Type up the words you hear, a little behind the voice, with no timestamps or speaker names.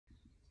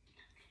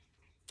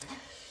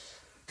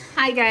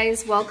Hi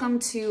guys, welcome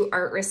to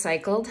Art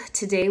Recycled.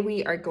 Today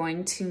we are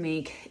going to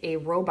make a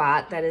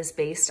robot that is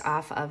based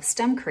off of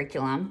STEM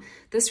curriculum.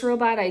 This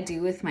robot I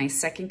do with my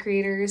second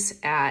graders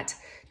at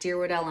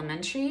Deerwood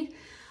Elementary.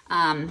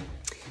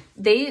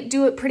 They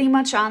do it pretty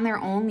much on their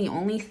own. The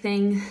only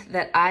thing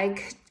that I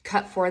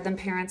cut for them,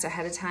 parents,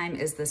 ahead of time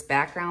is this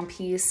background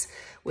piece,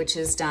 which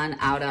is done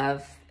out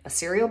of a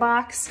cereal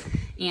box.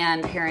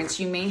 And parents,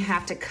 you may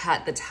have to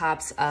cut the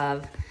tops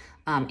of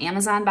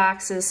Amazon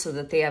boxes so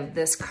that they have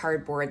this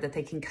cardboard that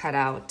they can cut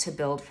out to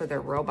build for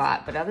their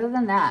robot. But other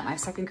than that, my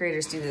second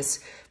graders do this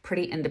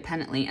pretty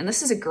independently. And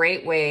this is a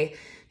great way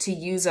to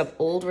use up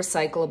old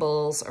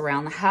recyclables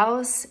around the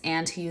house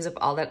and to use up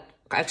all that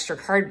extra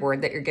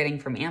cardboard that you're getting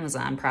from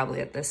Amazon probably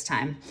at this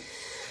time.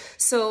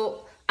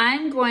 So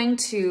I'm going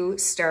to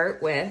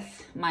start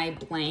with my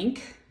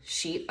blank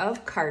sheet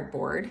of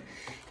cardboard.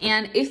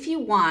 And if you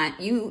want,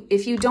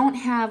 if you don't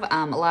have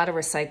a lot of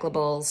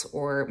recyclables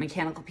or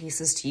mechanical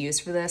pieces to use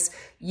for this,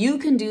 you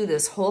can do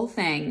this whole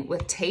thing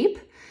with tape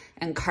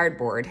and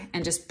cardboard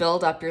and just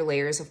build up your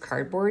layers of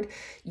cardboard.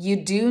 You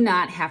do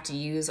not have to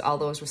use all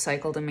those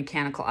recycled and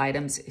mechanical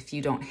items if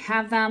you don't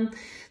have them.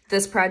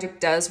 This project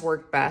does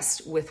work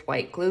best with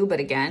white glue, but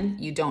again,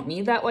 you don't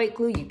need that white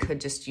glue. You could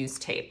just use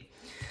tape.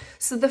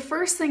 So the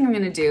first thing I'm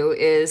gonna do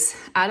is,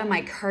 out of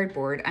my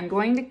cardboard, I'm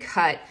going to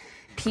cut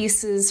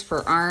pieces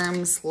for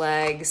arms,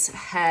 legs,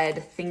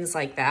 head, things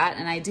like that.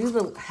 And I do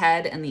the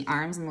head and the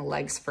arms and the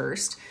legs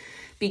first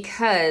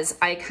because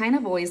I kind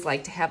of always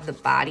like to have the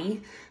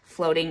body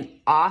floating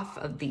off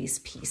of these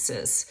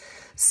pieces.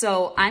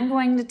 So I'm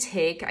going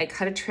to I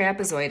cut a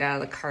trapezoid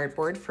out of the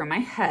cardboard for my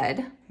head.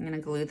 I'm gonna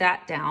glue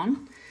that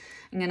down.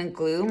 I'm gonna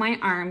glue my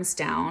arms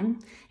down,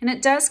 and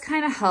it does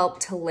kind of help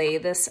to lay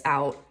this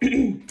out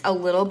a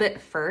little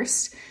bit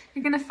first.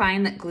 You're gonna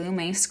find that glue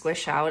may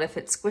squish out. If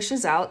it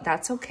squishes out,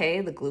 that's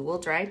okay. The glue will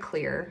dry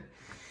clear.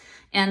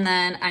 And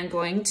then I'm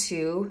going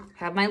to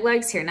have my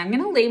legs here, and I'm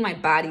gonna lay my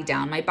body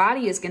down. My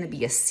body is gonna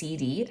be a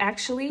CD,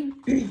 actually.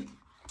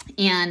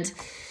 And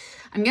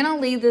I'm gonna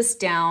lay this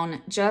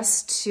down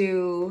just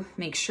to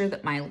make sure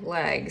that my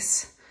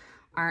legs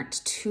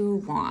aren't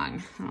too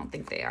long. I don't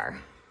think they are.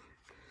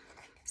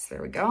 So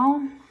there we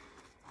go.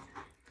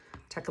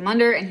 Tuck him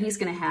under, and he's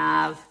gonna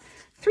have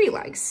 3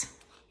 legs,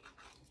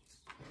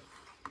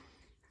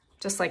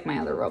 just like my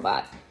other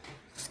robot.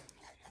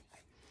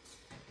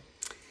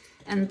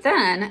 And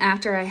then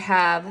after I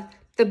have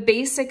the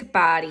basic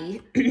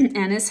body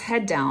and his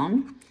head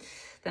down,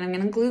 then I'm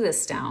gonna glue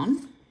this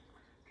down.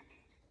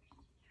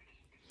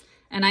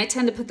 And I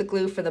tend to put the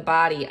glue for the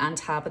body on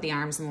top of the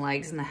arms and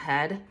legs and the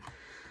head.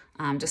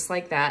 Just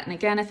like that. And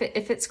again, if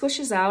it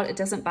squishes out, it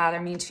doesn't bother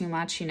me too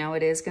much. You know,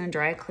 it is going to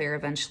dry clear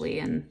eventually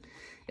and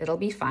it'll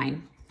be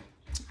fine.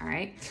 All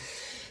right.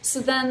 So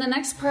then the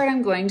next part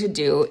I'm going to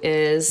do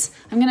is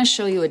I'm going to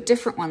show you a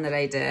different one that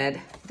I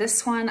did.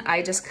 This one,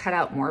 I just cut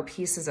out more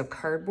pieces of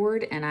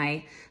cardboard and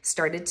I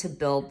started to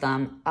build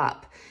them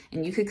up.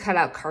 And you could cut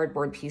out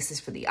cardboard pieces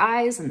for the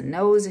eyes and the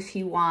nose if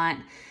you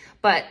want.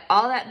 But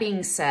all that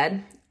being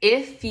said,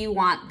 if you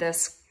want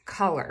this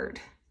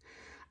colored,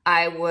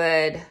 I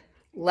would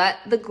let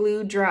the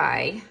glue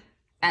dry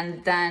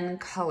and then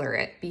color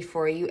it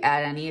before you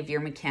add any of your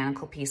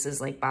mechanical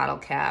pieces like bottle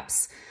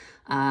caps,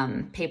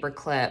 paper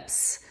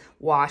clips,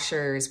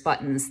 washers,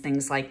 buttons,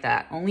 things like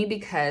that. Only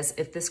because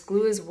if this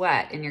glue is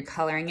wet and you're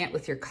coloring it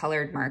with your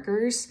colored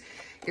markers,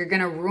 you're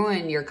gonna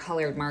ruin your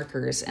colored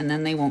markers and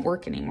then they won't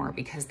work anymore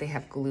because they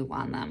have glue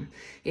on them.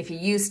 If you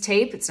use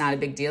tape, it's not a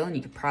big deal and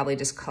you could probably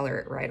just color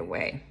it right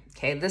away.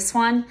 Okay, this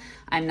one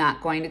I'm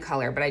not going to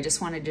color, but I just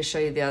wanted to show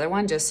you the other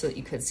one just so that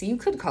you could see. You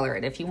could color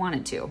it if you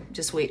wanted to.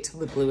 Just wait till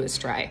the glue is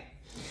dry.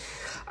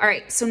 All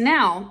right, so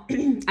now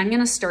I'm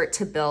gonna start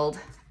to build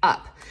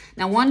up.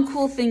 Now, one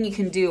cool thing you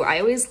can do,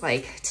 I always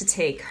like to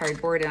take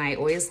cardboard and I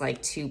always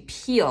like to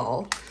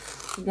peel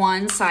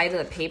one side of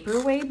the paper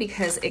away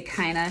because it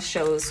kind of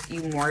shows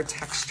you more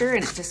texture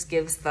and it just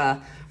gives the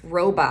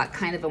robot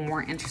kind of a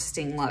more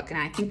interesting look. And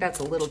I think that's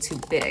a little too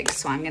big,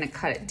 so I'm gonna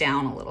cut it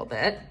down a little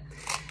bit.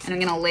 And I'm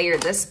gonna layer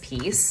this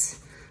piece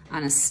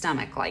on his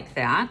stomach like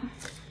that.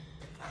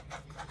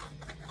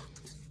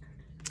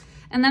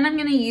 And then I'm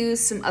gonna use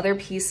some other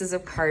pieces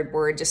of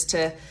cardboard just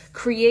to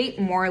create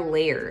more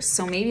layers.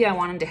 So maybe I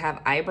want him to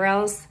have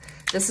eyebrows.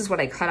 This is what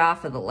I cut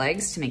off of the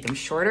legs to make them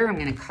shorter. I'm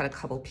gonna cut a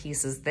couple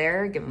pieces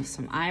there, give him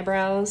some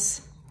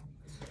eyebrows.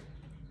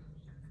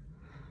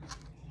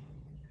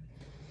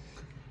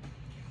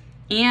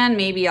 And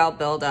maybe I'll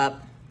build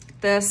up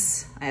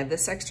this. I have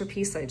this extra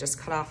piece that I just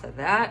cut off of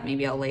that.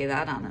 Maybe I'll lay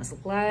that on his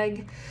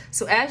leg.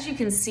 So as you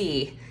can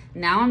see,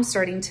 now I'm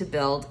starting to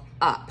build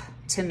up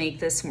to make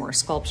this more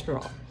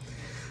sculptural.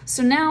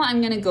 So now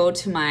I'm gonna go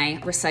to my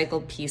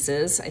recycled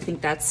pieces. I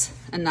think that's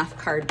enough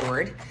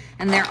cardboard.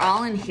 And they're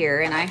all in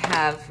here. And I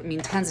have,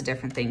 tons of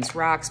different things.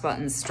 Rocks,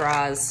 buttons,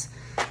 straws,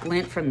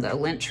 lint from the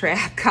lint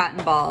trap,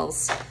 cotton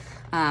balls,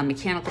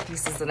 mechanical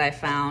pieces that I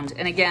found.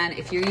 And again,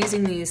 if you're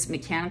using these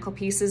mechanical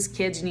pieces,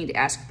 kids, you need to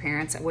ask your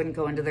parents. I wouldn't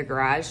go into their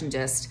garage and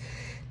just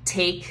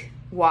take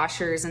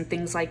washers and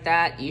things like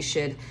that, you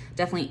should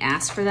definitely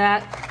ask for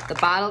that. The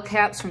bottle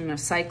caps from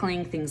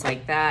recycling, things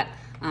like that,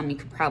 you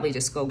could probably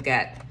just go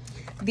get.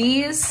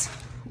 These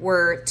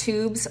were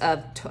tubes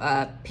of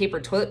toilet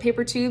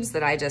paper tubes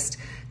that I just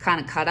kind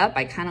of cut up.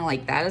 I kind of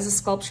like that as a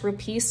sculptural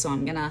piece, so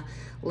I'm gonna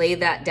lay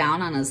that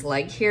down on his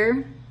leg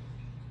here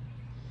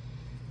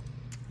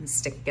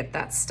and get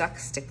that stuck,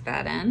 stick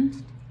that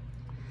in.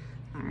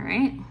 All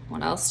right,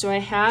 what else do I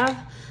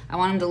have? I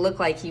want him to look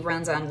like he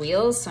runs on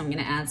wheels, so I'm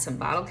gonna add some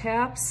bottle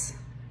caps.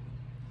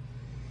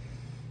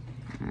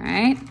 All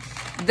right,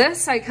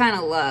 this I kind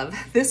of love.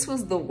 This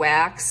was the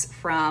wax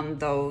from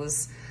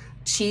those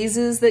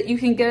cheeses that you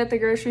can get at the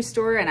grocery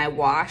store, and I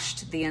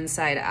washed the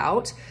inside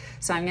out.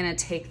 So I'm gonna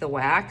take the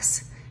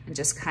wax and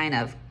just kind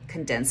of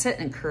condense it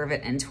and curve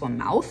it into a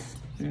mouth.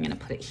 I'm gonna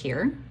put it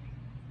here.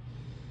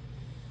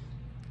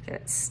 Get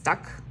it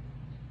stuck.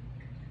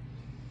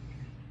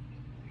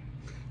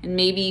 And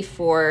maybe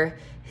for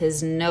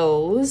his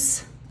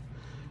nose,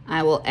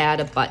 I will add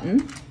a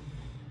button.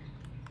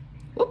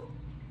 Whoop.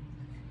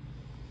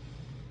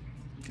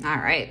 All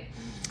right.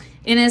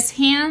 In his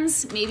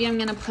hands, maybe I'm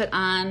gonna put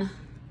on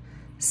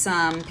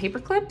some paper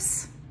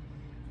clips.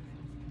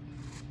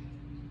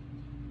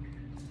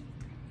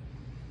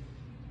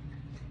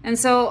 And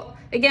so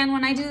again,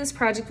 when I do this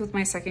project with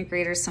my second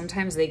graders,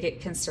 sometimes they get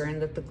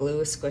concerned that the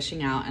glue is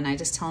squishing out, and I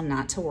just tell them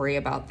not to worry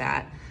about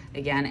that.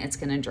 Again, it's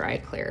gonna dry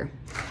clear.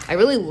 I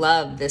really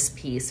love this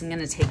piece. I'm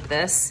gonna take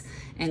this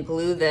and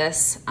glue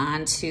this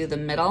onto the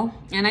middle.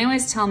 And I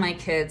always tell my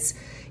kids,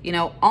 you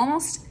know,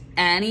 almost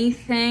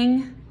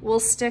anything will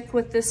stick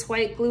with this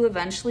white glue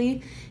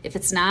eventually if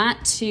it's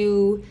not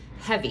too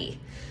heavy.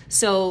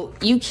 So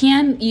you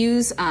can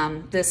use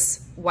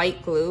this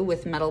white glue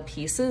with metal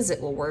pieces.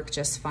 It will work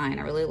just fine.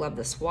 I really love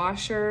this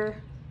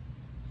washer.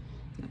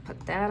 I'm gonna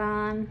put that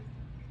on.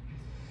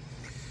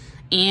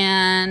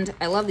 And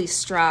I love these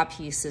straw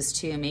pieces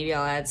too. Maybe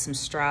I'll add some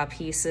straw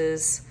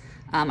pieces.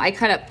 I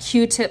cut up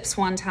Q-tips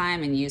one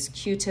time and used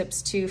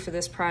Q-tips too for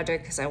this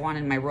project because I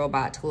wanted my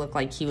robot to look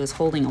like he was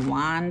holding a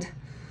wand.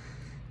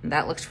 And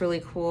that looks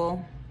really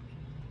cool.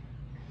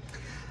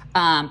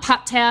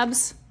 Pop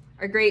tabs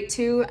are great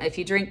too. If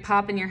you drink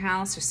pop in your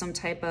house or some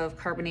type of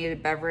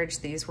carbonated beverage,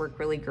 these work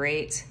really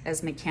great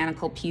as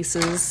mechanical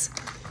pieces.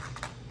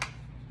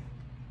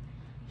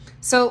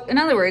 So in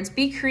other words,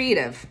 be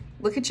creative.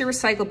 Look at your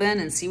recycle bin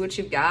and see what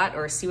you've got,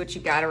 or see what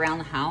you've got around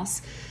the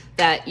house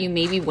that you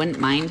maybe wouldn't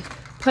mind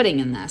putting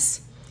in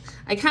this.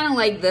 I kind of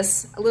like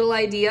this little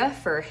idea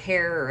for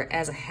hair or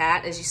as a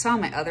hat. As you saw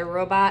in my other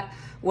robot,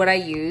 what I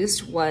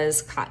used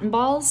was cotton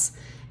balls,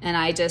 and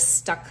I just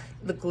stuck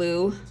the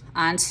glue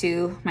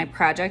onto my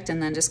project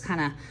and then just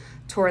kind of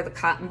tore the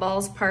cotton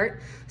balls apart.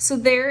 So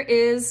there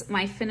is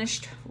my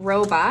finished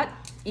robot,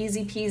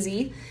 easy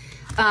peasy.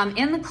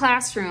 In the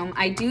classroom,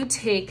 I do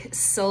take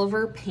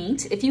silver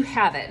paint, if you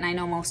have it, and I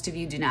know most of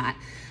you do not.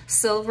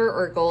 Silver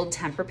or gold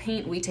tempera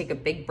paint, we take a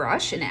big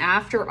brush, and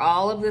after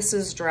all of this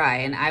is dry,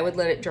 and I would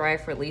let it dry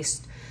for at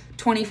least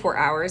 24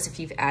 hours if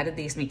you've added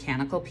these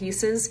mechanical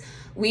pieces,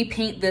 we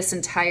paint this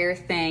entire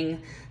thing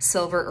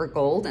silver or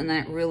gold, and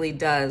then it really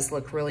does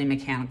look really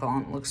mechanical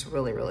and it looks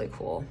really, really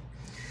cool.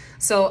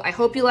 So I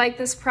hope you like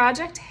this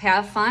project.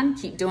 Have fun,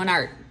 keep doing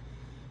art.